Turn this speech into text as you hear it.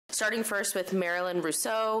starting first with Marilyn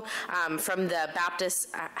Rousseau from the Baptist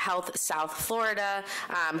Health South Florida,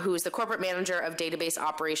 who is the corporate manager of database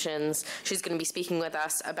operations. She's going to be speaking with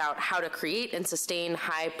us about how to create and sustain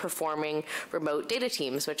high-performing remote data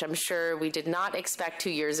teams, which I'm sure we did not expect 2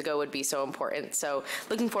 years ago would be so important. So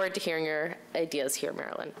looking forward to hearing your ideas here,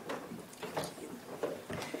 Marilyn.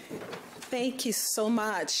 Thank you so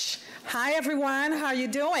much. Hi, everyone. How are you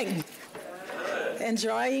doing?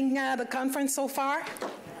 Enjoying the conference so far?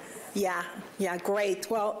 Yeah, great.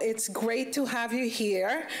 Well, it's great to have you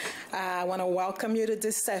here. I want to welcome you to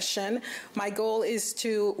this session. My goal is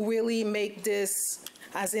to really make this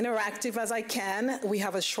as interactive as I can. We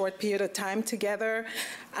have a short period of time together.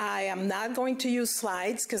 I am not going to use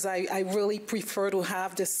slides because I really prefer to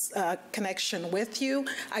have this connection with you.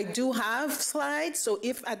 I do have slides, so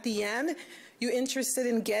if at the end you're interested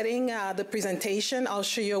in getting the presentation, I'll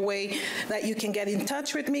show you a way that you can get in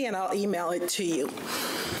touch with me and I'll email it to you.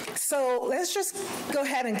 So let's just go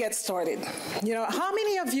ahead and get started. You know, how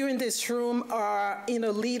many of you in this room are in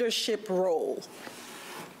a leadership role?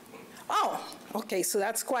 Oh, okay, so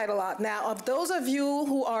that's quite a lot. Now, of those of you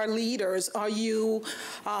who are leaders, are you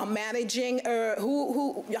managing,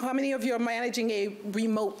 how many of you are managing a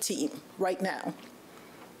remote team right now?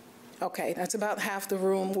 Okay, that's about half the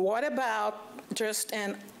room. What about just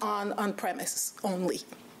an on-premise only?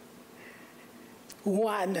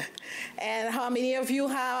 One. And how many of you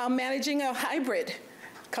are managing a hybrid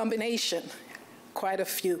combination? Quite a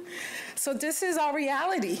few. So this is our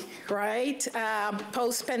reality, right?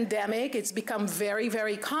 Post-pandemic, it's become very,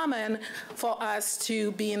 very common for us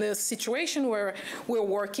to be in a situation where we're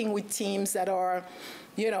working with teams that are,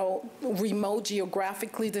 you know, remote,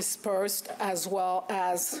 geographically dispersed, as well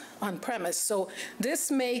as on-premise. So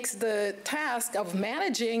this makes the task of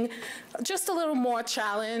managing just a little more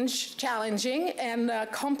challenging and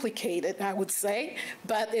complicated, I would say,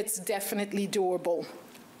 but it's definitely doable.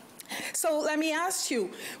 So let me ask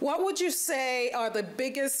you, what would you say are the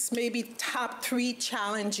biggest, maybe top 3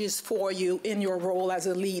 challenges for you in your role as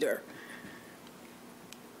a leader?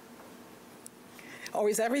 Or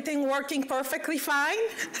is everything working perfectly fine?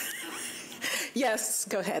 Yes,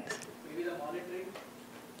 go ahead. Maybe the monitoring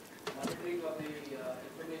of the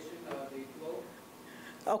information, the flow.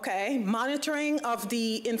 Okay, monitoring of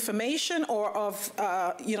the information or of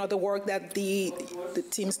you know, the work that the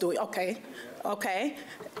team's doing. Okay, okay.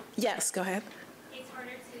 Yes, go ahead. It's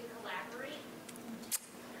harder to collaborate.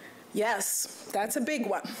 Yes, that's a big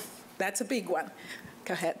one. That's a big one.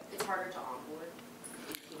 Go ahead. It's harder to onboard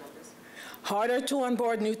new team members. Harder to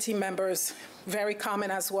onboard new team members. Very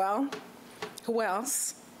common as well. Who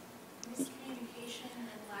else? Miscommunication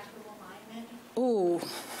and lack of alignment. Ooh,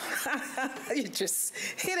 you just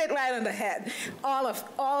hit it right on the head. All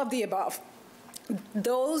of the above.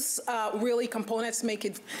 Those really components make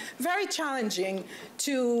it very challenging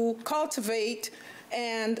to cultivate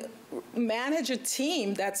and manage a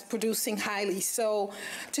team that's producing highly. So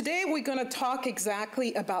today we're going to talk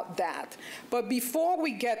exactly about that. But before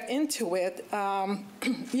we get into it,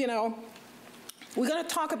 you know, we're going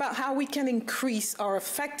to talk about how we can increase our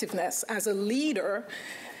effectiveness as a leader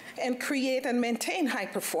and create and maintain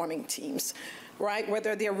high-performing teams, right?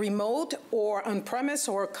 Whether they're remote or on-premise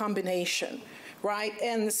or a combination. Right,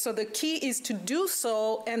 and so the key is to do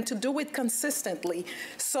so and to do it consistently.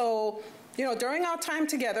 So, you know, during our time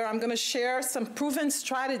together, I'm going to share some proven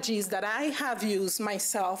strategies that I have used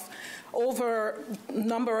myself over a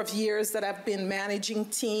number of years that I've been managing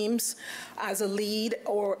teams as a lead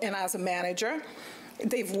and as a manager.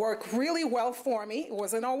 They've worked really well for me. It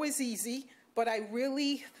wasn't always easy, but I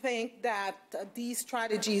really think that these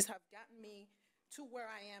strategies have gotten me to where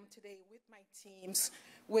I am today with my teams,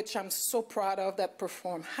 which I'm so proud of, that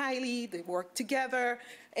perform highly, they work together,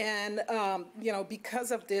 and you know,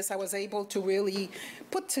 because of this, I was able to really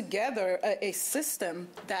put together a system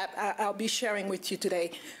that I'll be sharing with you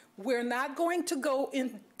today. We're not going to go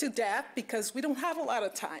into depth because we don't have a lot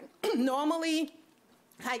of time. Normally,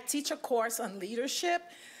 I teach a course on leadership,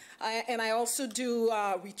 and I also do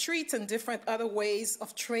retreats and different other ways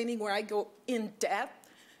of training where I go in depth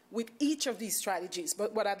with each of these strategies.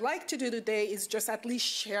 But what I'd like to do today is just at least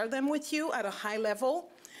share them with you at a high level.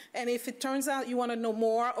 And if it turns out you want to know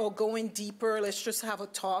more or go in deeper, let's just have a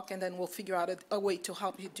talk and then we'll figure out a way to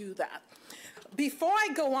help you do that. Before I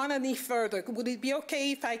go on any further, would it be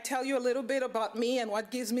okay if I tell you a little bit about me and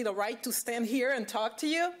what gives me the right to stand here and talk to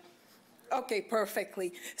you? Okay,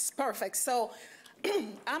 perfectly. It's perfect. So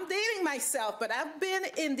I'm dating myself, but I've been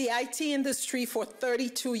in the IT industry for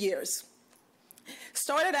 32 years.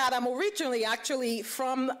 Started out, I'm originally actually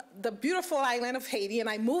from the beautiful island of Haiti, and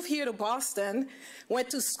I moved here to Boston, went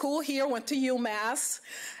to school here, went to UMass,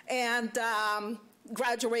 and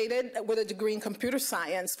graduated with a degree in computer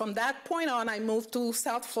science. From that point on, I moved to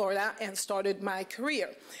South Florida and started my career.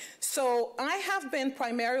 So I have been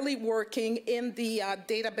primarily working in the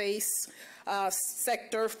database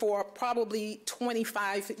sector for probably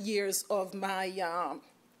 25 years of my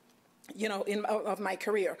of my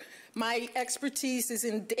career. My expertise is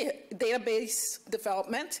in database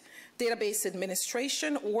development, database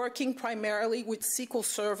administration, working primarily with SQL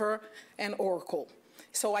Server and Oracle.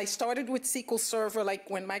 So I started with SQL Server like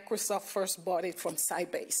when Microsoft first bought it from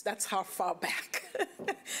Sybase. That's how far back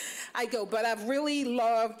I go. But I've really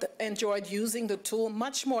enjoyed using the tool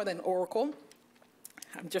much more than Oracle.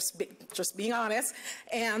 I'm just being honest.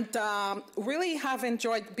 And really have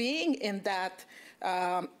enjoyed being in that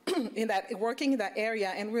working in that area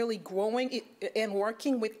and really growing and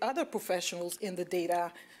working with other professionals in the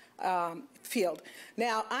data field.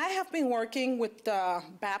 Now, I have been working with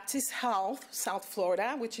Baptist Health, South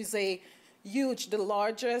Florida, which is the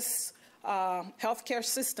largest healthcare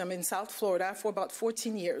system in South Florida for about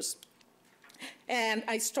 14 years. And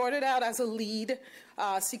I started out as a lead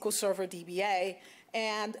SQL Server DBA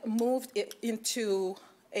and moved into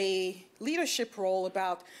a leadership role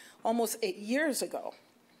about almost 8 years ago,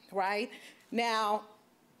 right? Now,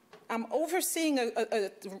 I'm overseeing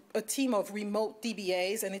a team of remote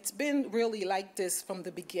DBAs, and it's been really like this from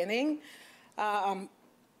the beginning.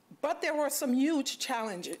 But there were some huge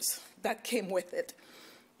challenges that came with it.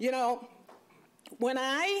 You know, when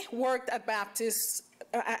I worked at Baptist,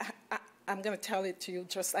 I'm going to tell it to you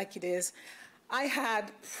just like it is. I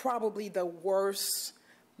had probably the worst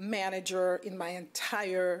manager in my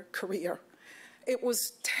entire career. It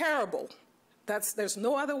was terrible. There's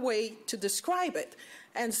no other way to describe it.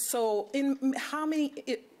 And so in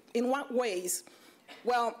what ways?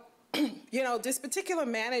 Well, you know, this particular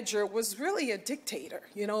manager was really a dictator.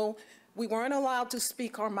 You know, we weren't allowed to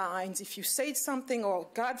speak our minds. If you say something, or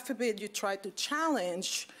God forbid, you tried to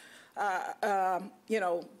challenge, you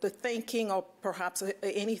know, the thinking or perhaps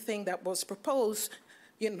anything that was proposed,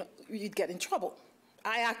 you know, you'd get in trouble.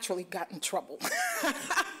 I actually got in trouble.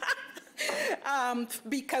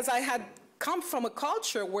 Because I had come from a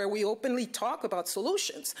culture where we openly talk about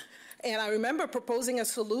solutions. And I remember proposing a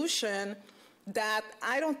solution that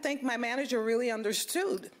I don't think my manager really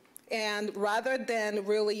understood. And rather than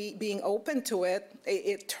really being open to it,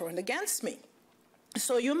 it turned against me.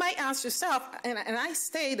 So you might ask yourself, and I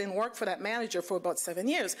stayed and worked for that manager for about 7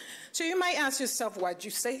 years. So you might ask yourself, why'd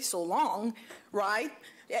you stay so long, right?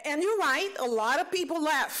 And you're right, a lot of people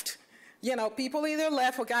left. You know, people either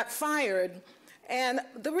left or got fired. And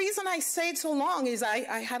the reason I stayed so long is I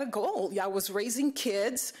had a goal. I was raising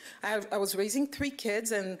kids. I was raising 3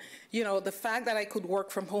 kids, and you know, the fact that I could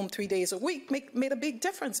work from home 3 days a week made a big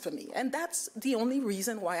difference for me. And that's the only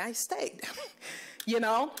reason why I stayed. You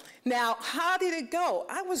know? Now, how did it go?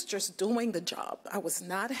 I was just doing the job. I was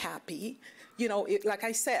not happy. You know, like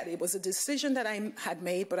I said, it was a decision that I had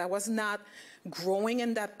made, but I was not growing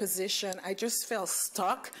in that position. I just felt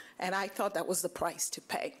stuck, and I thought that was the price to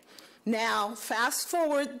pay. Now, fast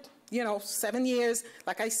forward, you know, 7 years,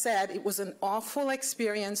 like I said, it was an awful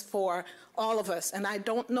experience for all of us, and I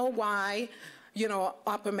don't know why, you know,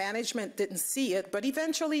 upper management didn't see it, but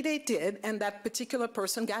eventually they did, and that particular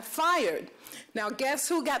person got fired. Now, guess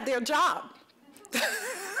who got their job?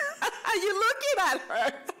 You're looking at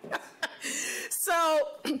her. So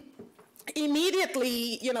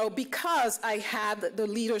immediately, you know, because I had the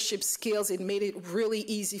leadership skills, it made it really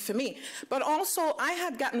easy for me. But also, I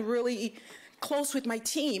had gotten really close with my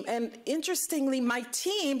team. And interestingly, my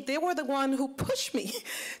team, they were the one who pushed me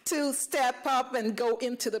to step up and go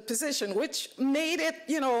into the position, which made it,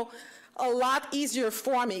 you know, a lot easier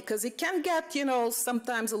for me, because it can get, you know,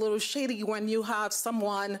 sometimes a little shady when you have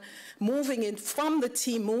someone moving in from the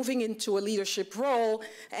team, moving into a leadership role,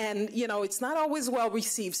 and, you know, it's not always well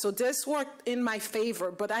received. So this worked in my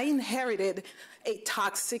favor, but I inherited a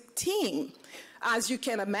toxic team. As you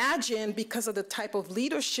can imagine, because of the type of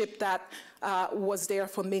leadership that was there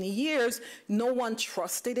for many years, no one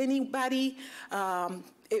trusted anybody. A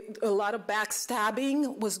lot of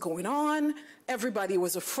backstabbing was going on. Everybody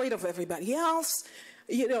was afraid of everybody else.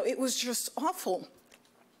 You know, it was just awful.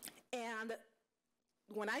 And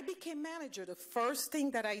when I became manager, the first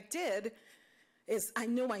thing that I did is I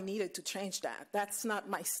knew I needed to change that. That's not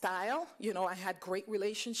my style. You know, I had great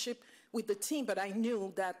relationship with the team, but I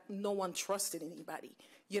knew that no one trusted anybody,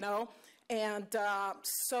 you know? And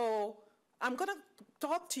so I'm gonna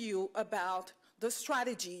talk to you about the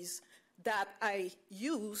strategies that I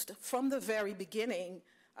used from the very beginning,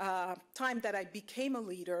 time that I became a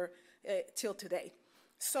leader till today.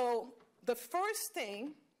 So the first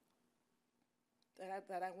thing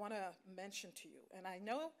that I want to mention to you, and I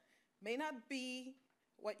know may not be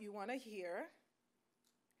what you want to hear,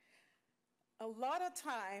 a lot of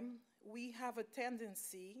time we have a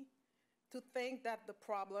tendency to think that the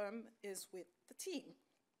problem is with the team.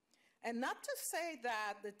 And not to say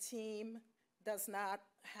that the team does not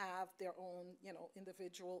have their own,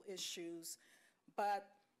 individual issues, but,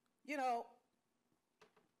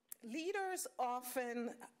 leaders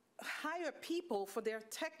often hire people for their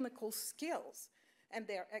technical skills and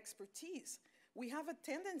their expertise. We have a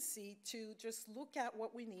tendency to just look at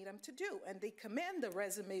what we need them to do, and they come in, the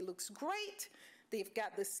resume looks great, they've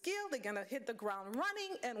got the skill, they're gonna hit the ground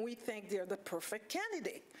running, and we think they're the perfect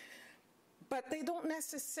candidate. But they don't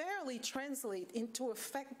necessarily translate into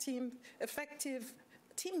effective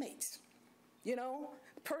teammates.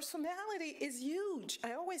 Personality is huge.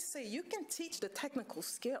 I always say you can teach the technical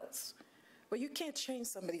skills, but you can't change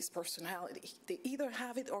somebody's personality. They either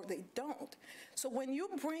have it or they don't. So when you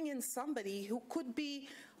bring in somebody who could be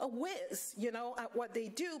a whiz, at what they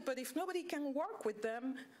do, but if nobody can work with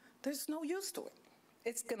them, there's no use to it.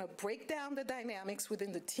 It's going to break down the dynamics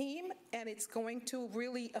within the team, and it's going to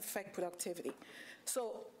really affect productivity.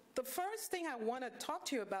 So the first thing I want to talk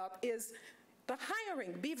to you about is the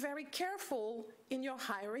hiring. Be very careful in your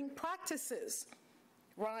hiring practices,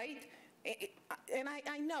 right? And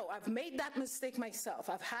I know I've made that mistake myself.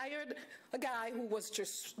 I've hired a guy who was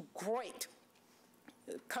just great.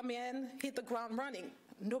 Come in, hit the ground running.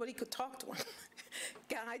 Nobody could talk to him.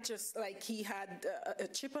 Guy just like he had a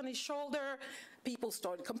chip on his shoulder. People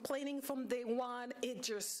started complaining from day one. It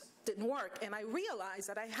just didn't work. And I realized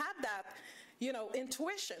that I had that,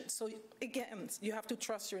 intuition. So again, you have to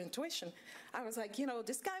trust your intuition. I was like,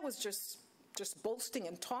 this guy was just boasting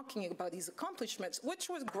and talking about his accomplishments, which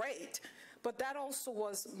was great. But that also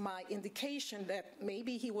was my indication that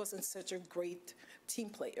maybe he wasn't such a great team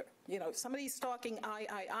player. If somebody's talking I,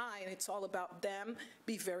 and it's all about them,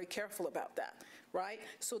 be very careful about that, right?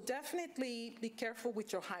 So definitely be careful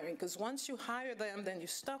with your hiring, because once you hire them, then you're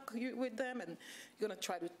stuck with them, and you're going to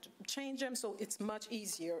try to change them. So it's much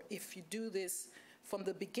easier if you do this from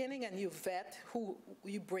the beginning and you vet who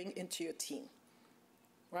you bring into your team,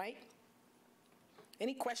 right?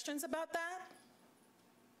 Any questions about that?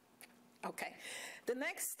 Okay. The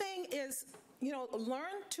next thing is,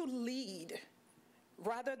 learn to lead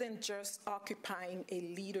rather than just occupying a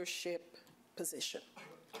leadership position.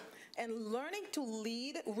 And learning to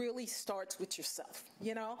lead really starts with yourself,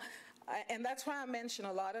 And that's why I mentioned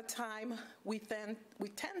a lot of time we tend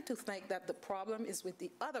to think that the problem is with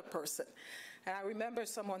the other person. And I remember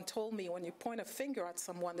someone told me when you point a finger at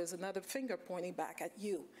someone, there's another finger pointing back at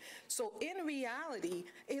you. So in reality,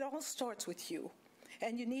 it all starts with you.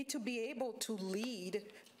 And you need to be able to lead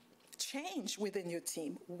change within your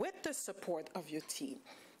team with the support of your team.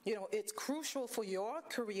 It's crucial for your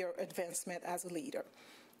career advancement as a leader.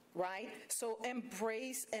 Right? So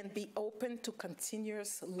embrace and be open to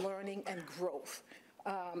continuous learning and growth.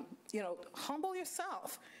 Humble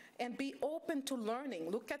yourself and be open to learning.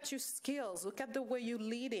 Look at your skills. Look at the way you're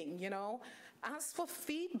leading, Ask for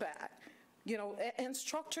feedback, and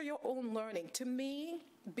structure your own learning. To me,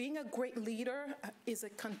 being a great leader is a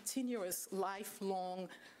continuous, lifelong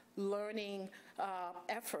learning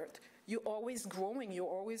effort. You're always growing. You're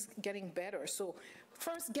always getting better. So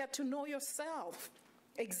first, get to know yourself.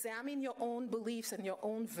 Examine your own beliefs and your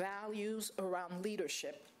own values around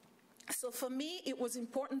leadership. So for me, it was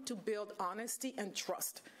important to build honesty and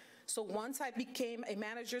trust. So once I became a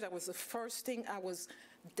manager, that was the first thing I was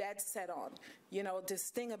dead set on. This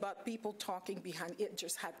thing about people talking behind it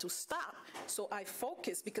just had to stop. So I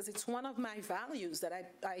focused, because it's one of my values that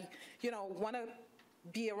I want to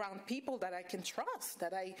be around people that I can trust,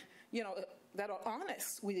 that that are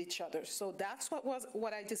honest with each other. So that's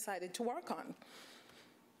what I decided to work on.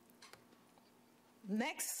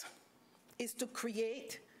 Next is to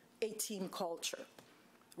create a team culture,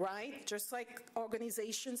 right? Just like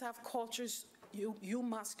organizations have cultures, you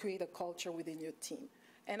must create a culture within your team.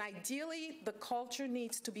 And ideally, the culture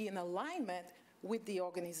needs to be in alignment with the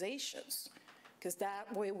organizations, because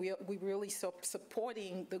that way we're really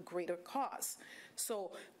supporting the greater cause.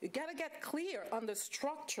 So you got to get clear on the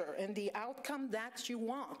structure and the outcome that you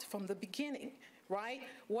want from the beginning, right?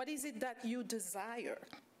 What is it that you desire?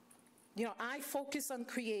 I focus on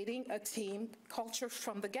creating a team culture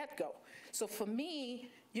from the get-go. So for me,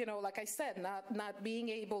 like I said, not being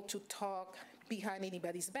able to talk behind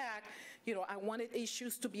anybody's back, I wanted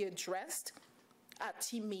issues to be addressed at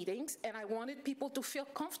team meetings, and I wanted people to feel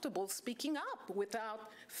comfortable speaking up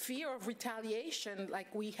without fear of retaliation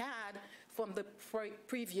like we had from the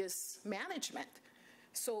previous management.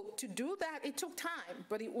 So to do that, it took time,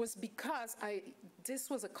 but it was because this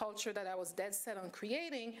was a culture that I was dead set on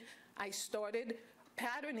creating. I started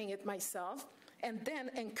patterning it myself and then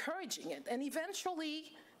encouraging it. And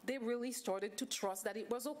eventually, they really started to trust that it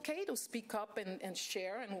was okay to speak up and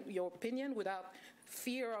share your opinion without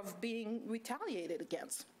fear of being retaliated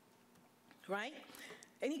against, right?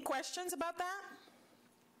 Any questions about that?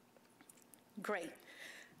 Great.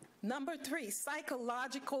 Number 3,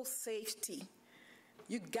 psychological safety.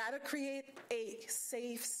 You gotta create a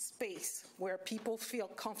safe space where people feel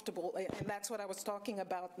comfortable, and that's what I was talking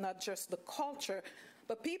about, not just the culture,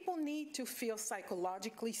 but people need to feel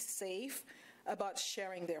psychologically safe about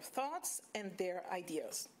sharing their thoughts and their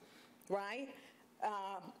ideas, right?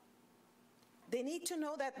 They need to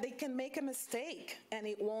know that they can make a mistake and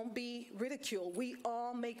it won't be ridiculed. We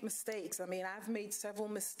all make mistakes. I mean, I've made several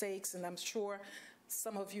mistakes, and I'm sure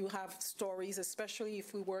some of you have stories, especially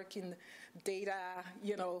if we work in data,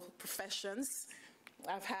 professions.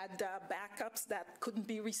 I've had backups that couldn't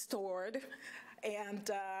be restored and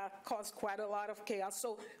caused quite a lot of chaos.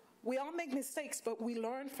 So we all make mistakes, but we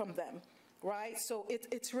learn from them, right? So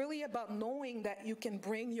it's really about knowing that you can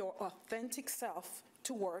bring your authentic self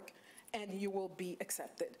to work and you will be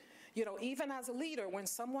accepted. Even as a leader, when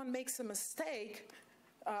someone makes a mistake,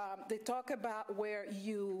 they talk about where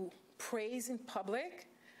you praise in public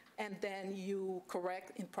and then you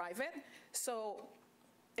correct in private. So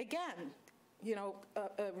again,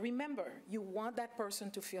 remember, you want that person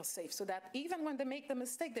to feel safe so that even when they make the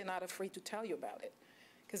mistake, they're not afraid to tell you about it,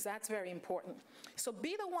 because that's very important. So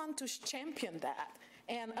be the one to champion that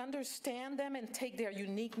and understand them and take their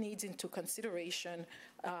unique needs into consideration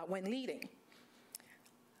when leading.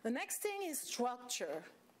 The next thing is structure.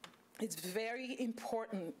 It's very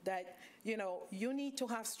important that, you need to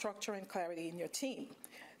have structure and clarity in your team.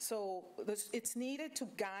 So it's needed to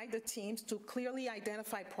guide the teams to clearly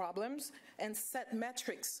identify problems and set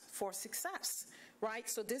metrics for success, right?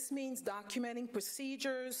 So this means documenting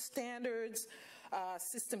procedures, standards,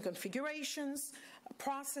 system configurations,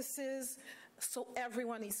 processes, so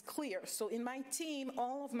everyone is clear. So in my team,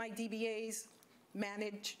 all of my DBAs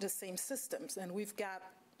manage the same systems, and we've got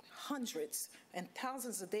hundreds and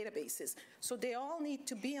thousands of databases. So they all need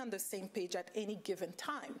to be on the same page at any given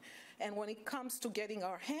time. And when it comes to getting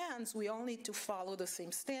our hands, we all need to follow the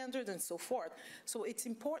same standard and so forth. So it's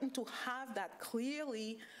important to have that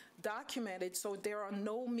clearly documented so there are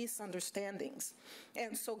no misunderstandings.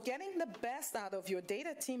 And so getting the best out of your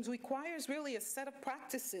data teams requires really a set of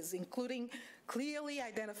practices, including clearly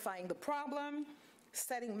identifying the problem,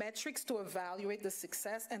 setting metrics to evaluate the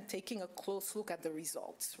success, and taking a close look at the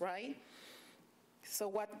results, right? So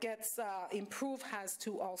what gets improved has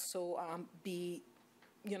to also be,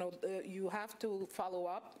 you have to follow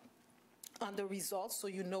up on the results so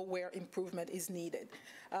you know where improvement is needed.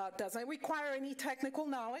 Doesn't require any technical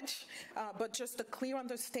knowledge, but just a clear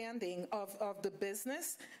understanding of the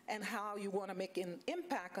business and how you want to make an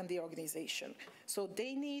impact on the organization. So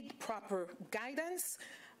they need proper guidance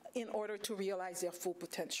in order to realize their full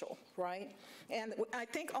potential, right? And I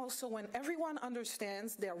think also when everyone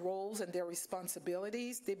understands their roles and their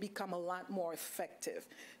responsibilities, they become a lot more effective.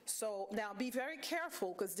 So now be very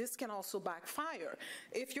careful, because this can also backfire.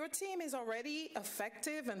 If your team is already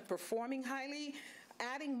effective and performing highly,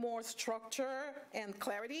 adding more structure and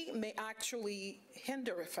clarity may actually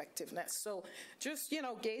hinder effectiveness. So just,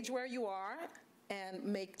 gauge where you are and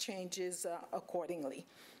make changes accordingly.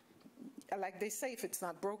 Like they say, if it's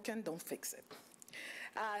not broken, don't fix it.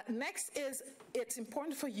 Next is, it's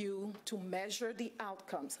important for you to measure the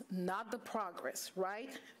outcomes, not the progress, right?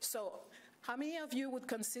 So how many of you would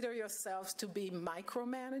consider yourselves to be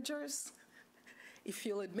micromanagers, if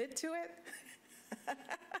you'll admit to it?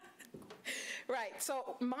 Right,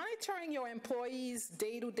 so monitoring your employees'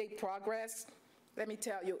 day-to-day progress, let me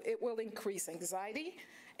tell you, it will increase anxiety,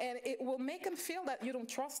 and it will make them feel that you don't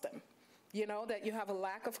trust them. That you have a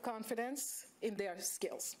lack of confidence in their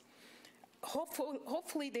skills.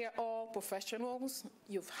 Hopefully they're all professionals.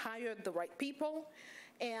 You've hired the right people.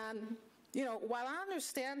 And, while I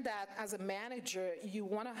understand that as a manager, you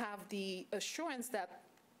want to have the assurance that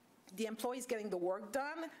the employee is getting the work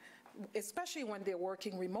done, especially when they're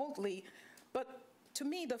working remotely. But to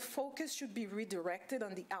me, the focus should be redirected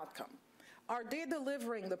on the outcome. Are they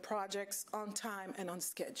delivering the projects on time and on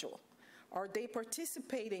schedule? Are they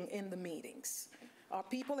participating in the meetings? Are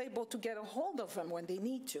people able to get a hold of them when they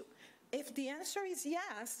need to? If the answer is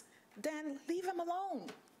yes, then leave them alone.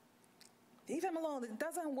 Leave them alone. It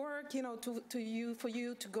doesn't work, you know, for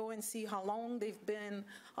you to go and see how long they've been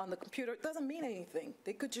on the computer. It doesn't mean anything.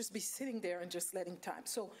 They could just be sitting there and just letting time.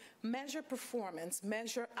 So measure performance,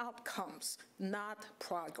 measure outcomes, not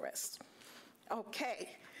progress.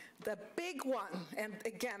 Okay, the big one, and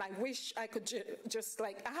again, I wish I could just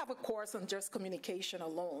like, I have a course on just communication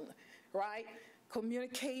alone, right?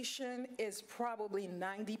 Communication is probably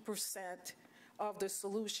 90% of the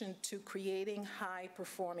solution to creating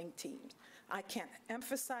high-performing teams. I can't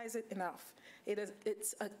emphasize it enough.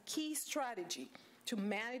 It's a key strategy to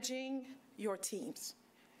managing your teams.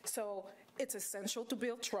 So it's essential to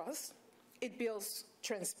build trust. It builds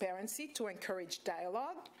transparency to encourage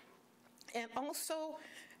dialogue. And also,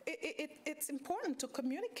 it's important to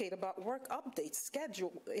communicate about work updates,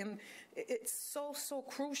 schedule, and it's so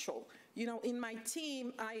crucial. You know, in my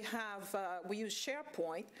team, I have, we use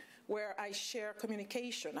SharePoint, where I share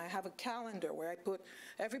communication. I have a calendar where I put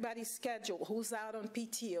everybody's schedule, who's out on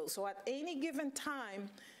PTO. So at any given time,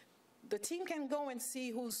 the team can go and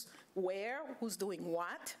see who's where, who's doing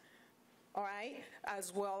what, all right,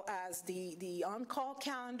 as well as the on-call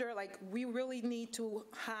calendar. Like, we really need to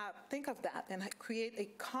think of that and create a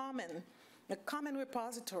common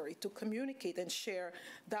repository to communicate and share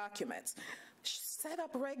documents. Set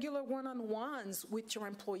up regular one-on-ones with your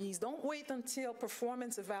employees. Don't wait until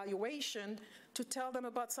performance evaluation to tell them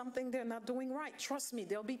about something they're not doing right. Trust me,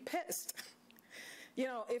 they'll be pissed. You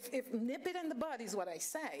know, if nip it in the bud is what I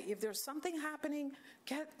say. If there's something happening,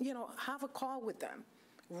 have a call with them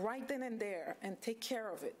right then and there and take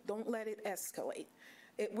care of it. Don't let it escalate.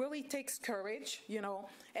 It really takes courage, you know,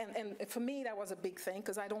 and for me that was a big thing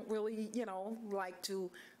because I don't really, you know, like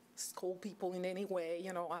to scold people in any way,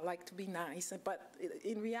 you know, I like to be nice, but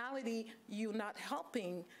in reality, you're not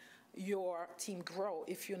helping your team grow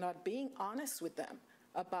if you're not being honest with them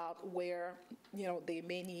about where, you know, they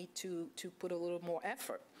may need to put a little more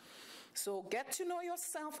effort. So get to know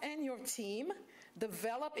yourself and your team,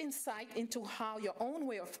 develop insight into how your own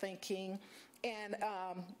way of thinking and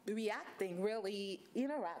reacting really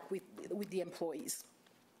interact with the employees.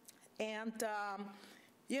 And,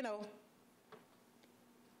 you know,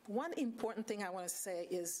 one important thing I want to say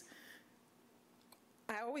is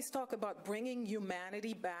I always talk about bringing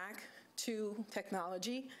humanity back to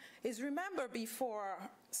technology is remember before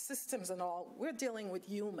systems and all, we're dealing with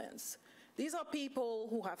humans. These are people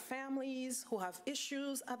who have families, who have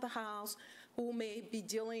issues at the house, who may be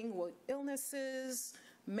dealing with illnesses,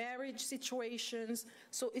 marriage situations.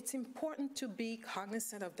 So it's important to be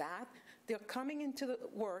cognizant of that. They're coming into the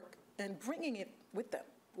work and bringing it with them,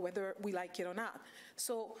 whether we like it or not.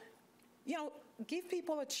 So, you know, give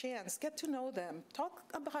people a chance, get to know them, talk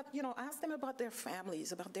about, you know, ask them about their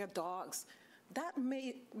families, about their dogs. That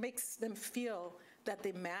makes them feel that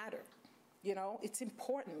they matter. You know, it's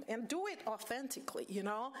important. And do it authentically, you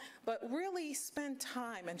know, but really spend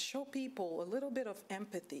time and show people a little bit of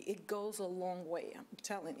empathy. It goes a long way, I'm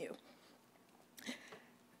telling you.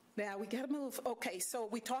 Now, we got to move. Okay, so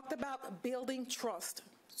we talked about building trust.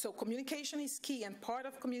 So communication is key, and part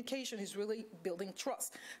of communication is really building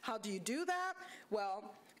trust. How do you do that?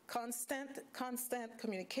 Well, constant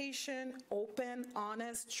communication, open,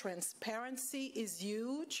 honest, transparency is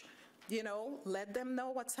huge. You know, let them know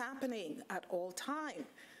what's happening at all time.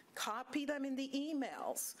 Copy them in the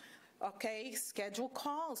emails. Okay, schedule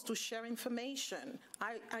calls to share information.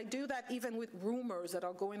 I do that even with rumors that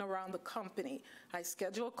are going around the company. I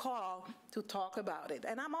schedule a call to talk about it.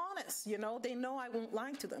 And I'm honest, you know, they know I won't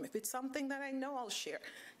lie to them. If it's something that I know, I'll share.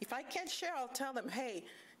 If I can't share, I'll tell them, hey,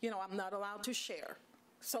 you know, I'm not allowed to share.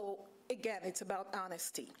 So again, it's about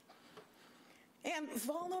honesty. And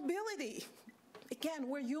vulnerability. Again,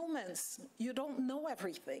 we're humans. You don't know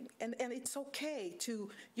everything. And it's okay to,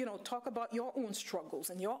 you know, talk about your own struggles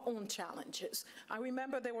and your own challenges. I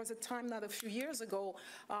remember there was a time not a few years ago,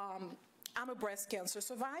 I'm a breast cancer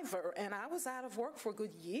survivor, and I was out of work for a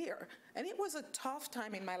good year. And it was a tough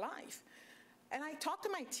time in my life. And I talked to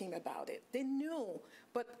my team about it. They knew,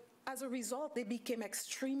 but as a result, they became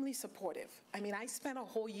extremely supportive. I mean, I spent a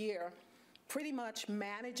whole year pretty much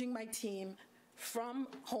managing my team from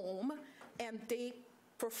home, and they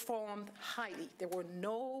performed highly. There were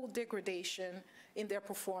no degradation in their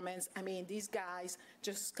performance. I mean, these guys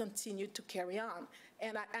just continued to carry on.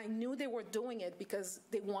 And I knew they were doing it because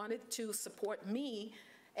they wanted to support me,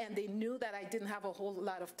 and they knew that I didn't have a whole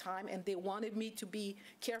lot of time, and they wanted me to be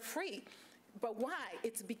carefree. But why?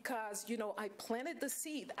 It's because, you know, I planted the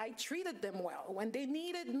seed. I treated them well. When they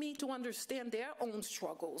needed me to understand their own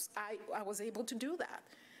struggles, I was able to do that.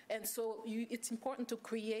 And so it's important to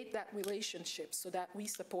create that relationship so that we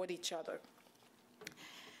support each other.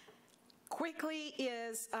 Quickly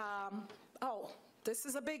is, Oh, this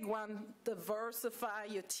is a big one. Diversify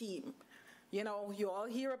your team. You know, you all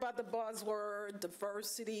hear about the buzzword,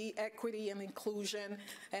 diversity, equity, and inclusion,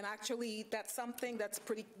 and actually that's something that's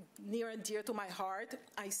pretty near and dear to my heart.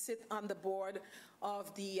 I sit on the board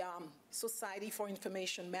of the Society for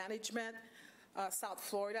Information Management, South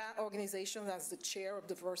Florida organization, as the chair of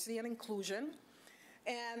diversity and inclusion.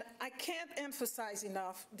 And I can't emphasize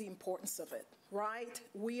enough the importance of it, right?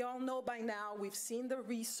 We all know by now, we've seen the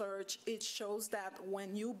research, it shows that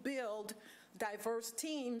when you build diverse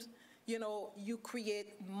teams, you know, you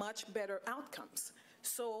create much better outcomes.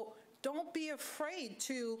 So don't be afraid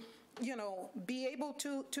to, you know, be able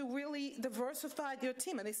to really diversify your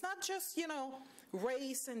team. And it's not just, you know,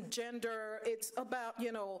 race and gender, it's about,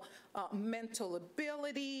 you know, mental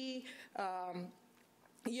ability,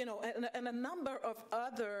 you know, and a number of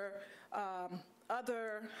other,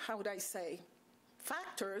 how would I say,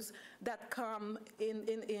 factors that come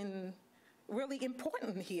in really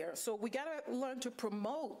important here. So we got to learn to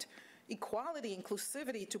promote equality,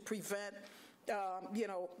 inclusivity, to prevent, you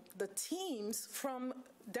know, the teams from,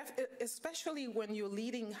 especially when you're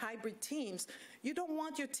leading hybrid teams, you don't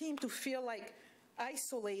want your team to feel like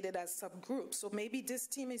isolated as subgroups. So maybe this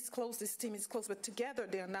team is close, this team is close, but together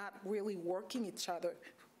they're not really working each other.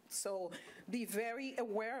 So be very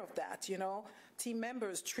aware of that, you know. Team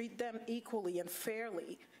members, treat them equally and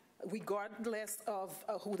fairly, regardless of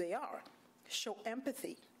who they are. Show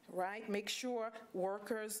empathy, right? Make sure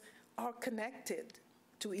workers are connected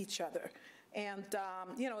to each other. And,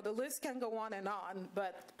 you know, the list can go on,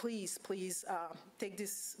 but please, please take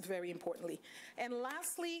this very importantly. And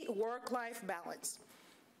lastly, work-life balance.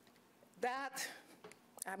 That,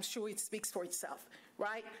 I'm sure it speaks for itself,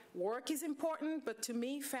 right? Work is important, but to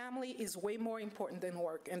me, family is way more important than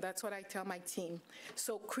work, and that's what I tell my team.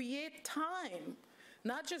 So create time,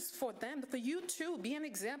 not just for them, but for you too. Be an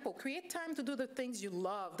example. Create time to do the things you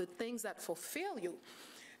love, the things that fulfill you.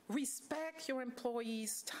 Respect your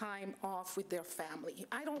employees' time off with their family.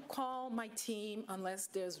 I don't call my team unless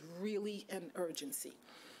there's really an urgency,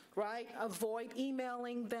 right? Avoid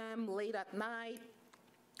emailing them late at night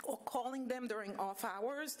or calling them during off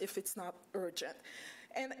hours if it's not urgent.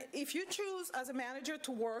 And if you choose as a manager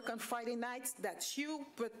to work on Friday nights, that's you,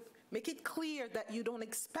 but make it clear that you don't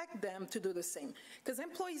expect them to do the same. Because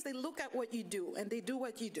employees, they look at what you do and they do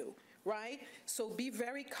what you do, right? So be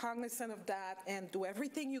very cognizant of that and do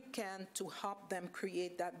everything you can to help them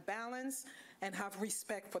create that balance and have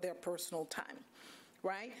respect for their personal time,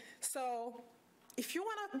 right? So if you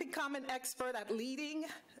want to become an expert at leading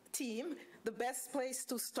team, the best place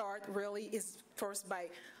to start really is first by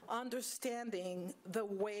understanding the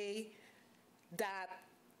way that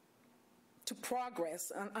to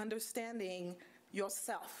progress and understanding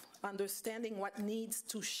yourself, understanding what needs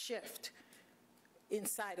to shift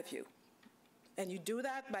inside of you. And you do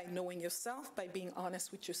that by knowing yourself, by being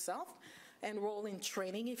honest with yourself, enroll in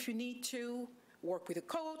training if you need to, work with a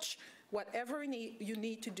coach, whatever you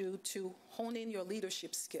need to do to hone in your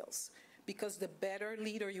leadership skills. Because the better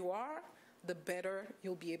leader you are, the better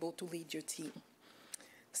you'll be able to lead your team.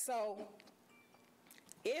 So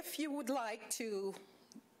if you would like to,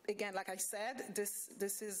 again, like I said, this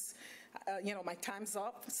is, you know, my time's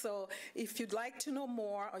up. So if you'd like to know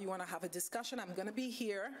more or you want to have a discussion, I'm going to be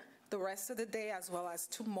here the rest of the day as well as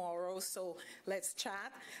tomorrow. So let's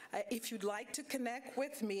chat. If you'd like to connect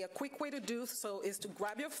with me, a quick way to do so is to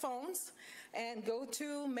grab your phones and go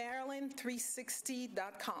to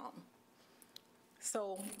Marilyn360.com.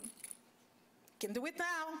 So you can do it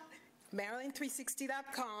now.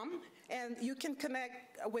 Marilyn360.com, and you can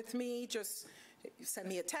connect with me. Just send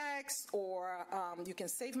me a text, or you can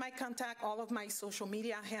save my contact. All of my social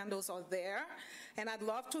media handles are there, and I'd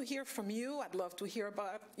love to hear from you. I'd love to hear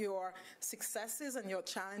about your successes and your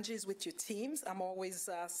challenges with your teams. I'm always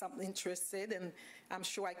something interested, and I'm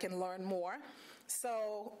sure I can learn more.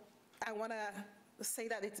 So I want to say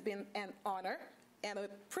that it's been an honor and a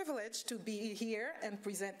privilege to be here and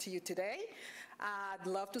present to you today. I'd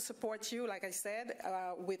love to support you, like I said,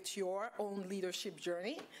 with your own leadership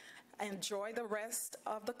journey. Enjoy the rest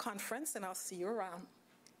of the conference, and I'll see you around.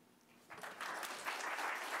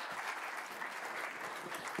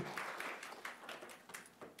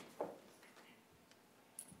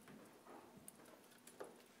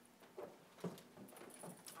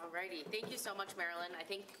 Alrighty, thank you so much, Marilyn. I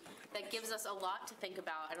think that gives us a lot to think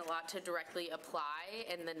about and a lot to directly apply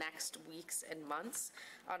in the next weeks and months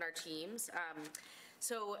on our teams.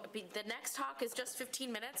 So the next talk is just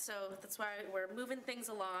 15 minutes, so that's why we're moving things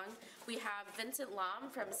along. We have Vincent Lam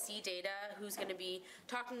from CData, who's going to be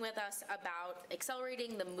talking with us about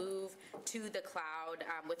accelerating the move to the cloud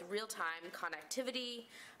with real-time connectivity,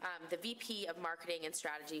 the VP of Marketing and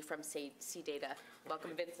Strategy from CData.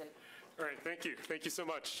 Welcome, Vincent. All right, thank you. Thank you so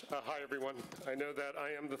much. Hi, everyone. I know that I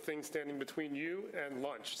am the thing standing between you and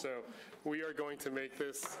lunch, so we are going to make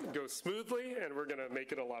this go smoothly, and we're going to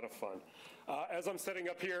make it a lot of fun. As I'm setting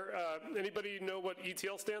up here, anybody know what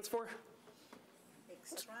ETL stands for?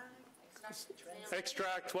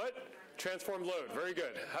 Extract what? Transform load. Very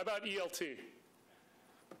good. How about ELT?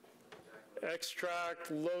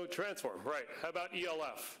 Extract, load, transform. Right. How about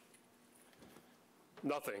ELF?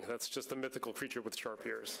 Nothing. That's just a mythical creature with sharp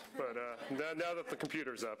ears. But now that the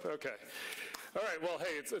computer's up, okay. All right. Well,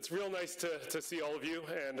 hey, it's real nice to see all of you,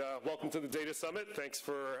 and welcome to the Data Summit. Thanks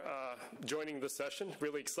for joining the session.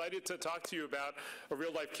 Really excited to talk to you about a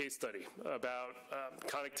real-life case study about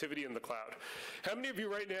connectivity in the cloud. How many of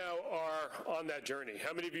you right now are on that journey?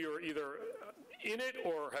 How many of you are either in it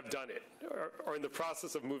or have done it, or in the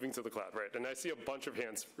process of moving to the cloud, right? And I see a bunch of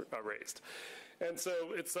hands raised. And so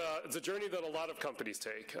it's a journey that a lot of companies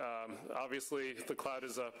take. Obviously, the cloud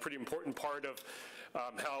is a pretty important part of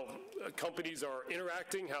how companies are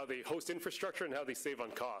interacting, how they host infrastructure, and how they save on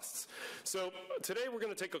costs. So today we're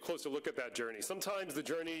going to take a closer look at that journey. Sometimes the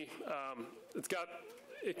journey,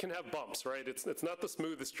 it can have bumps, right? It's not the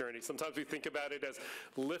smoothest journey. Sometimes we think about it as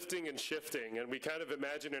lifting and shifting, and we kind of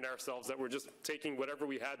imagine in ourselves that we're just taking whatever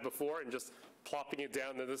we had before and just plopping it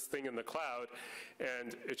down to this thing in the cloud,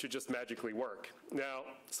 and it should just magically work. Now,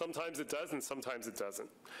 sometimes it does, and sometimes it doesn't.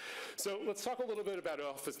 So let's talk a little bit about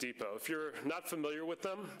Office Depot. If you're not familiar with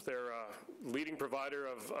them, they're a leading provider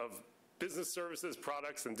of business services,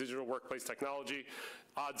 products, and digital workplace technology.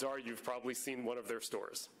 Odds are you've probably seen one of their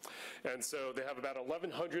stores. And so they have about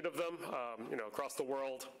 1,100 of them across the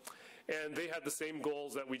world. And they had the same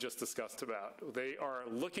goals that we just discussed about. They are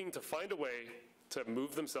looking to find a way to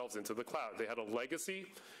move themselves into the cloud. They had a legacy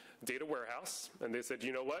data warehouse, and they said,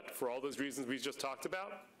 you know what, for all those reasons we just talked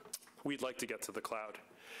about, we'd like to get to the cloud.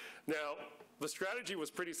 Now, the strategy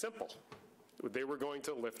was pretty simple. They were going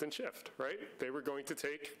to lift and shift, right? They were going to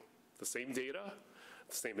take the same data,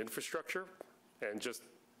 the same infrastructure, and just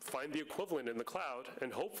find the equivalent in the cloud,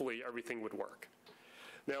 and hopefully everything would work.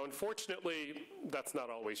 Now, unfortunately, that's not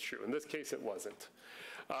always true. In this case, it wasn't.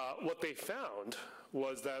 What they found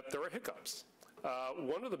was that there are hiccups.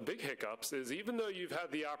 One of the big hiccups is even though you've had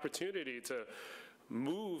the opportunity to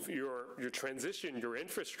move your transition, your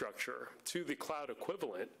infrastructure to the cloud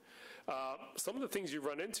equivalent, some of the things you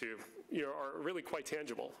run into are really quite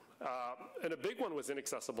tangible. And a big one was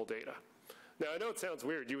inaccessible data. Now, I know it sounds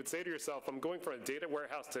weird. You would say to yourself, I'm going from a data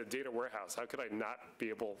warehouse to a data warehouse. How could I not be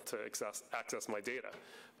able to access my data?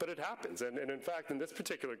 But it happens. And in fact, in this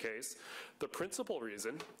particular case, the principal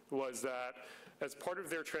reason was that as part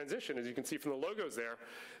of their transition, as you can see from the logos there,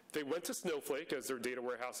 they went to Snowflake as their data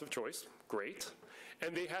warehouse of choice. Great.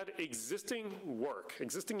 And they had existing work,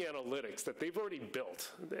 existing analytics that they've already built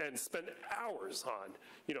and spent hours on,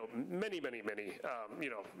 many, man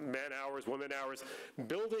hours, woman hours,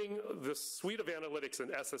 building the suite of analytics in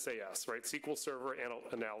SSAS, right, SQL Server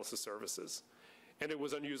Analysis Services. And it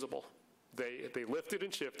was unusable. They lifted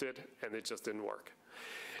and shifted, and it just didn't work.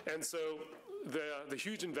 And so the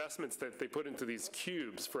huge investments that they put into these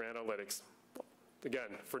cubes for analytics, again,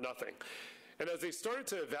 for nothing. And as they started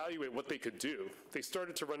to evaluate what they could do, they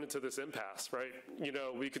started to run into this impasse, right?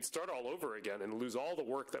 We could start all over again and lose all the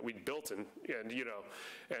work that we'd built and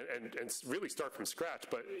really start from scratch,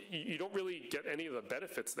 but you don't really get any of the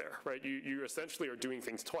benefits there, right? You essentially are doing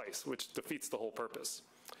things twice, which defeats the whole purpose.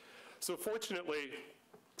 So fortunately,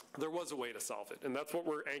 there was a way to solve it, and that's what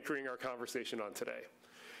we're anchoring our conversation on today.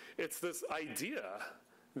 It's this idea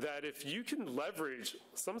that if you can leverage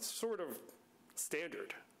some sort of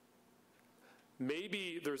standard,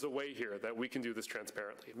 maybe there's a way here that we can do this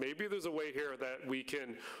transparently. Maybe there's a way here that we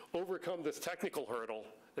can overcome this technical hurdle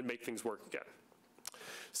and make things work again.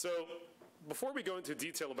 So before we go into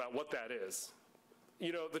detail about what that is,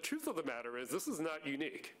 the truth of the matter is this is not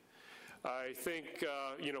unique. I think,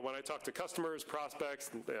 when I talk to customers,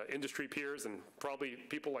 prospects, industry peers, and probably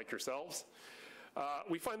people like yourselves,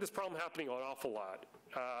 we find this problem happening an awful lot.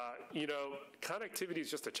 Connectivity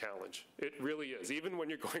is just a challenge. It really is, even when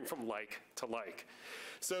you're going from like to like.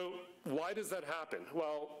 So why does that happen?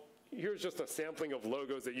 Well, here's just a sampling of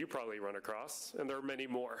logos that you probably run across, and there are many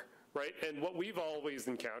more, right? And what we've always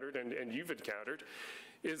encountered, and you've encountered,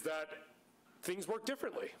 is that things work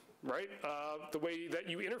differently, right? The way that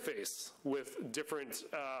you interface with different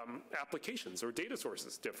applications or data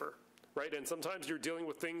sources differ. right? And sometimes you're dealing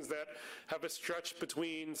with things that have a stretch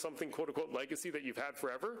between something, quote unquote, legacy that you've had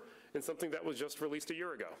forever and something that was just released a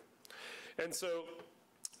year ago. And so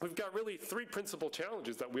we've got really three principal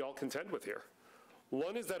challenges that we all contend with here.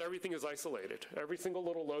 One is that everything is isolated. Every single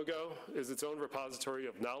little logo is its own repository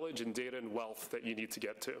of knowledge and data and wealth that you need to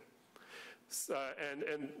get to.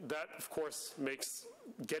 And that, of course, makes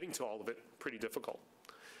getting to all of it pretty difficult.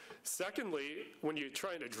 Secondly, when you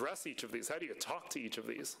try and address each of these, how do you talk to each of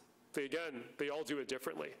these? They all do it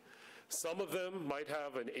differently. Some of them might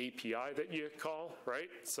have an API that you call, right?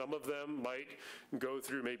 Some of them might go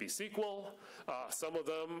through maybe SQL. Some of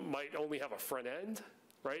them might only have a front end,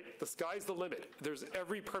 right? The sky's the limit. There's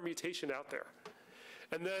every permutation out there.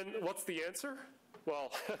 And then what's the answer?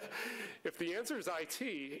 Well, if the answer is IT,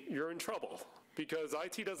 you're in trouble because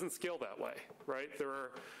IT doesn't scale that way, right? There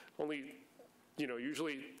are only,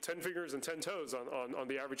 usually 10 fingers and 10 toes on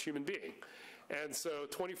the average human being. And so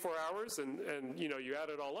 24 hours and you add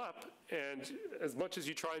it all up, and as much as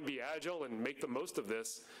you try and be agile and make the most of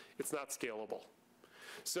this, it's not scalable.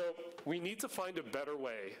 So we need to find a better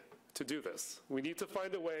way to do this. We need to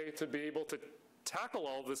find a way to be able to tackle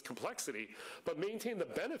all of this complexity, but maintain the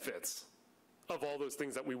benefits of all those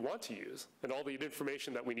things that we want to use and all the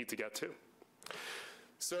information that we need to get to.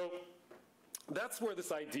 So that's where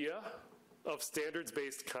this idea of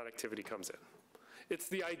standards-based connectivity comes in. It's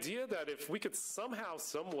the idea that if we could somehow,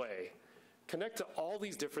 some way, connect to all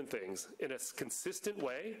these different things in a consistent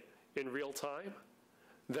way in real time,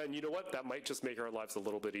 then you know what? That might just make our lives a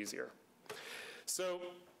little bit easier. So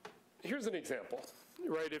here's an example,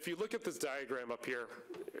 right? If you look at this diagram up here,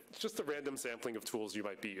 it's just a random sampling of tools you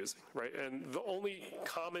might be using, right? And the only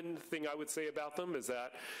common thing I would say about them is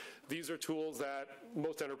that these are tools that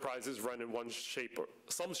most enterprises run in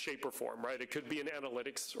some shape or form, right? It could be an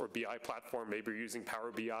analytics or BI platform. Maybe you're using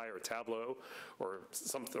Power BI or Tableau or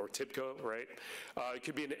TIBCO, right? It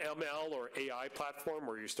could be an ML or AI platform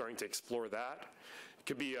where you're starting to explore that. It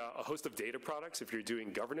could be a host of data products if you're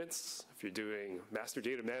doing governance, if you're doing master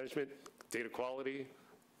data management, data quality,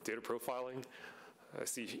 data profiling. I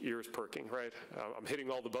see ears perking, right? I'm hitting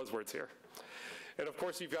all the buzzwords here. And of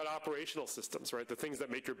course, you've got operational systems, right? The things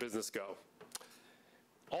that make your business go.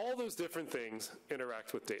 All those different things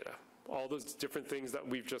interact with data. All those different things that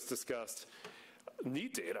we've just discussed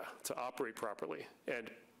need data to operate properly and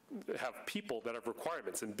have people that have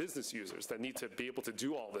requirements and business users that need to be able to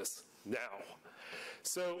do all this now.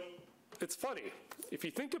 So it's funny. If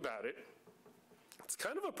you think about it, it's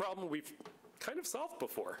kind of a problem we've kind of solved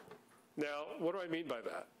before. Now, what do I mean by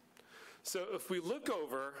that? So if we look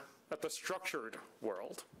over at the structured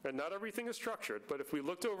world, and not everything is structured, but if we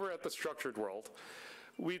looked over at the structured world,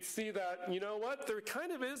 we'd see that, you know what, there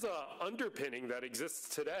kind of is a underpinning that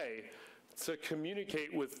exists today to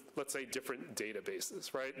communicate with, let's say, different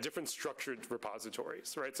databases, right? Different structured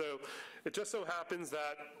repositories, right? So it just so happens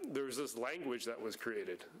that there's this language that was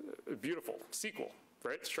created, beautiful, SQL,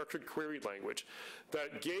 right? Structured query language,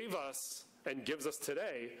 that gave us and gives us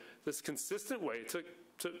today this consistent way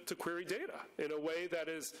to query data in a way that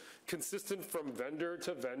is consistent from vendor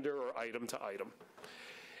to vendor or item to item.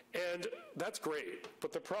 And that's great,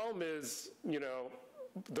 but the problem is,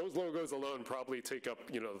 those logos alone probably take up,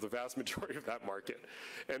 the vast majority of that market.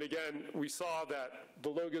 And again, we saw that the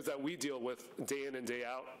logos that we deal with day in and day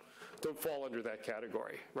out don't fall under that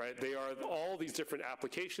category, right? They are all these different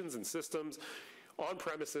applications and systems on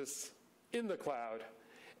premises, in the cloud,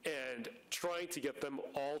 and trying to get them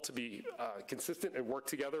all to be consistent and work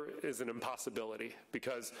together is an impossibility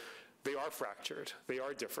because they are fractured, they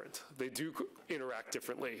are different, they do interact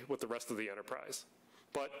differently with the rest of the enterprise.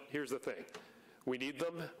 But here's the thing, we need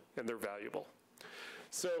them and they're valuable.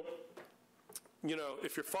 So,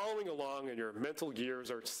 if you're following along and your mental gears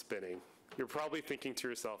are spinning, you're probably thinking to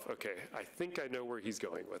yourself, okay, I think I know where he's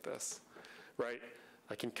going with this, right?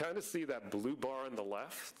 I can kind of see that blue bar on the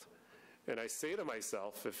left, and I say to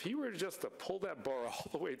myself, if he were just to pull that bar all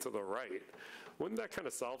the way to the right, wouldn't that kind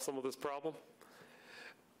of solve some of this problem?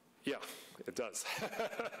 Yeah, it does.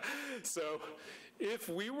 So if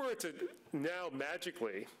we were to now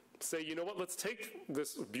magically say, you know what, let's take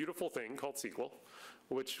this beautiful thing called SQL,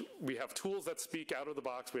 which we have tools that speak out of the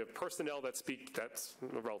box, we have personnel that speak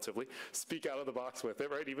out of the box with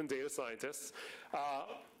it, right, even data scientists,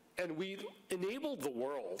 and we enabled the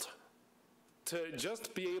world to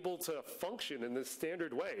just be able to function in this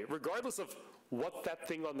standard way, regardless of what that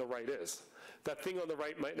thing on the right is. That thing on the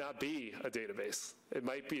right might not be a database. It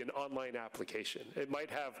might be an online application. It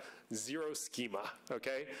might have zero schema,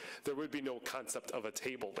 okay? There would be no concept of a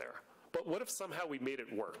table there. But what if somehow we made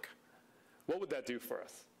it work? What would that do for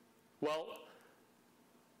us? Well,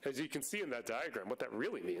 as you can see in that diagram, what that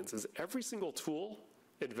really means is every single tool,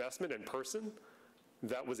 investment, and person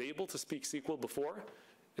that was able to speak SQL before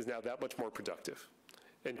is now that much more productive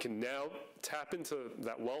and can now tap into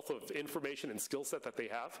that wealth of information and skill set that they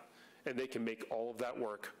have, and they can make all of that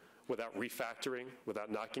work without refactoring,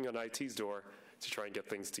 without knocking on IT's door to try and get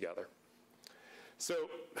things together. So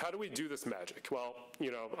how do we do this magic? Well,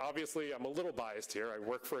 obviously I'm a little biased here. I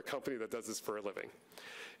work for a company that does this for a living.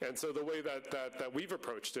 And so the way that we've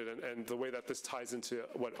approached it and the way that this ties into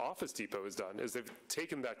what Office Depot has done is they've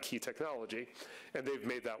taken that key technology and they've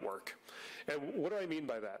made that work. And what do I mean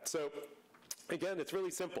by that? So again, it's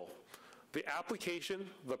really simple. The application,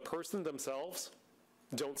 the person themselves,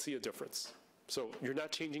 don't see a difference. So you're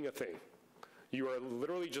not changing a thing. You are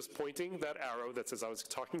literally just pointing that arrow that says I was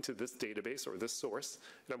talking to this database or this source,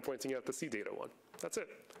 and I'm pointing at the CData one. That's it.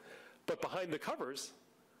 But behind the covers,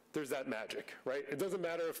 there's that magic, right? It doesn't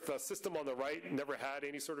matter if the system on the right never had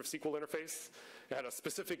any sort of SQL interface. It had a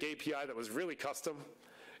specific API that was really custom,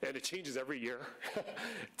 and it changes every year.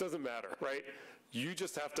 It doesn't matter, right? You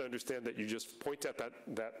just have to understand that you just point at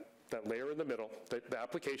that layer in the middle, the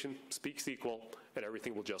application speaks SQL, and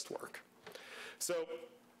everything will just work. So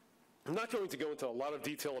I'm not going to go into a lot of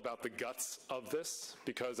detail about the guts of this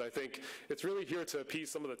because I think it's really here to appease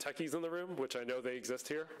some of the techies in the room, which I know they exist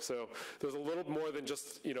here. So there's a little more than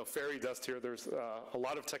just fairy dust here. There's a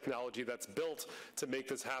lot of technology that's built to make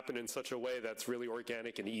this happen in such a way that's really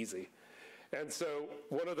organic and easy. And so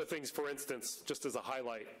one of the things, for instance, just as a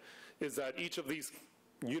highlight, is that each of these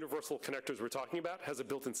universal connectors we're talking about has a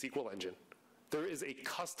built-in SQL engine. There is a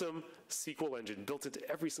custom SQL engine built into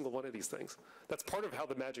every single one of these things. That's part of how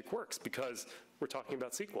the magic works because we're talking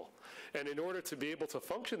about SQL. And in order to be able to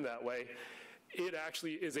function that way, it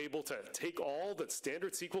actually is able to take all the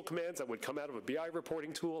standard SQL commands that would come out of a BI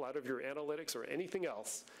reporting tool, out of your analytics or anything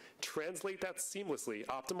else, translate that seamlessly,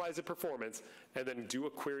 optimize the performance, and then do a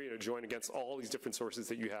query and a join against all these different sources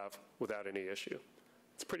that you have without any issue.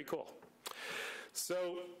 It's pretty cool.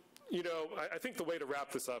 So, I think the way to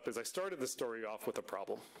wrap this up is I started the story off with a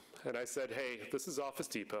problem. And I said, hey, this is Office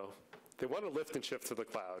Depot. They want to lift and shift to the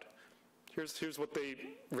cloud. Here's what they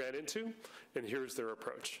ran into, and here's their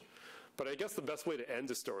approach. But I guess the best way to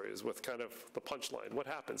end a story is with kind of the punchline. What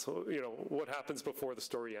happens? What happens before the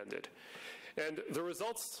story ended? And the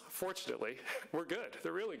results, fortunately, were good.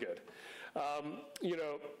 They're really good.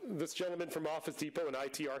 This gentleman from Office Depot, an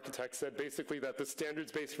IT architect, said basically that the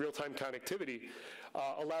standards-based real-time connectivity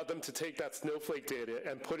allowed them to take that snowflake data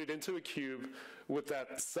and put it into a cube with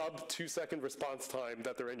that sub-2-second response time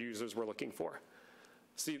that their end users were looking for.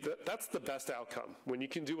 See, that's the best outcome. When you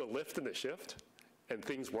can do a lift and a shift, and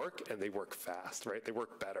things work, and they work fast, right? They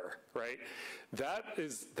work better, right? That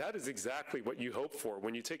is exactly what you hope for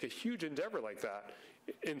when you take a huge endeavor like that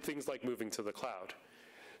in things like moving to the cloud.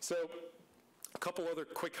 So a couple other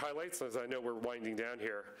quick highlights, as I know we're winding down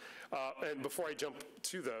here. And before I jump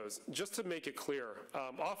to those, just to make it clear,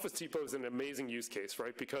 Office Depot is an amazing use case,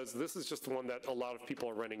 right? Because this is just one that a lot of people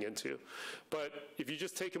are running into. But if you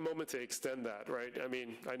just take a moment to extend that, right? I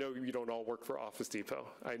mean, I know you don't all work for Office Depot.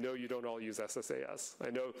 I know you don't all use SSAS. I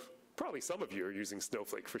know probably some of you are using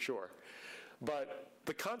Snowflake for sure. But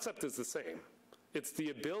the concept is the same. It's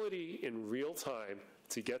the ability in real time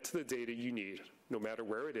to get to the data you need, no matter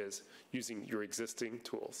where it is, using your existing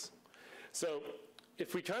tools. So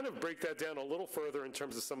if we kind of break that down a little further in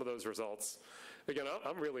terms of some of those results, again,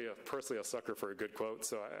 I'm really personally a sucker for a good quote,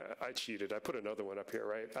 so I cheated. I put another one up here,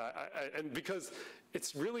 right? And because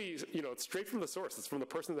it's really, it's straight from the source. It's from the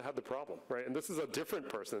person that had the problem, right? And this is a different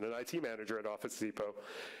person, an IT manager at Office Depot.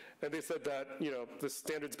 And they said that, the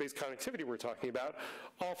standards-based connectivity we're talking about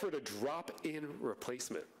offered a drop-in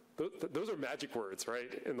replacement. Those are magic words,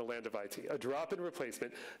 right, in the land of IT. A drop-in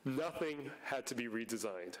replacement. Nothing had to be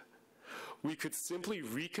redesigned. We could simply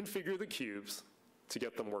reconfigure the cubes to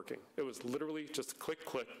get them working. It was literally just click,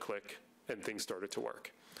 click, click, and things started to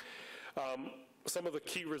work. Some of the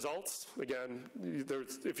key results, again,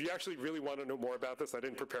 if you actually really want to know more about this, I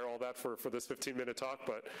didn't prepare all that for this 15-minute talk,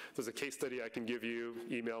 but there's a case study I can give you.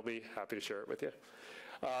 Email me. Happy to share it with you.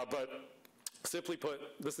 But simply put,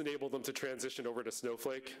 this enabled them to transition over to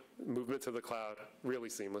Snowflake, movement to the cloud, really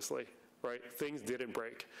seamlessly, right? Things didn't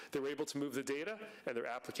break. They were able to move the data, and their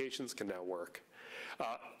applications can now work.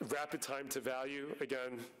 Rapid time to value,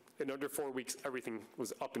 again, in under 4 weeks, everything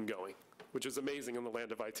was up and going, which is amazing in the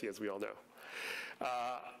land of IT, as we all know.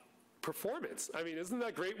 Performance, I mean, isn't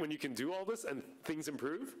that great when you can do all this and things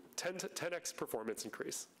improve? 10x performance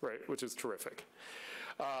increase, right, which is terrific.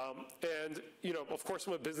 And, of course,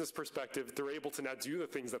 from a business perspective, they're able to now do the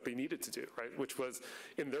things that they needed to do, right, which was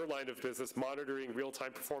in their line of business, monitoring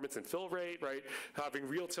real-time performance and fill rate, right, having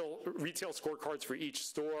retail scorecards for each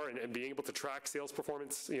store and being able to track sales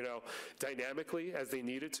performance, dynamically as they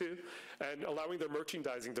needed to, and allowing their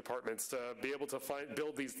merchandising departments to be able to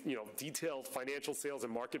build these, detailed financial sales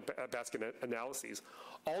and market basket analyses,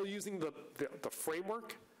 all using the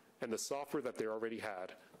framework and the software that they already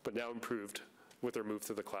had, but now improved with their move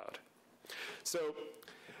to the cloud. So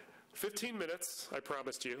 15 minutes, I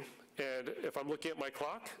promised you, and if I'm looking at my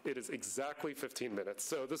clock, it is exactly 15 minutes.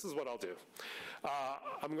 So this is what I'll do.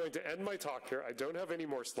 I'm going to end my talk here. I don't have any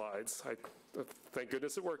more slides. Thank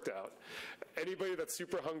goodness it worked out. Anybody that's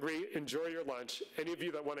super hungry, enjoy your lunch. Any of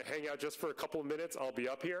you that want to hang out just for a couple of minutes, I'll be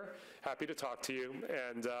up here. Happy to talk to you,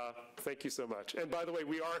 and thank you so much. And by the way,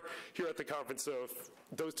 we are here at the conference, so if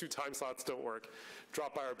those 2 time slots don't work,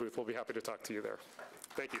 drop by our booth. We'll be happy to talk to you there.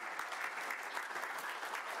 Thank you.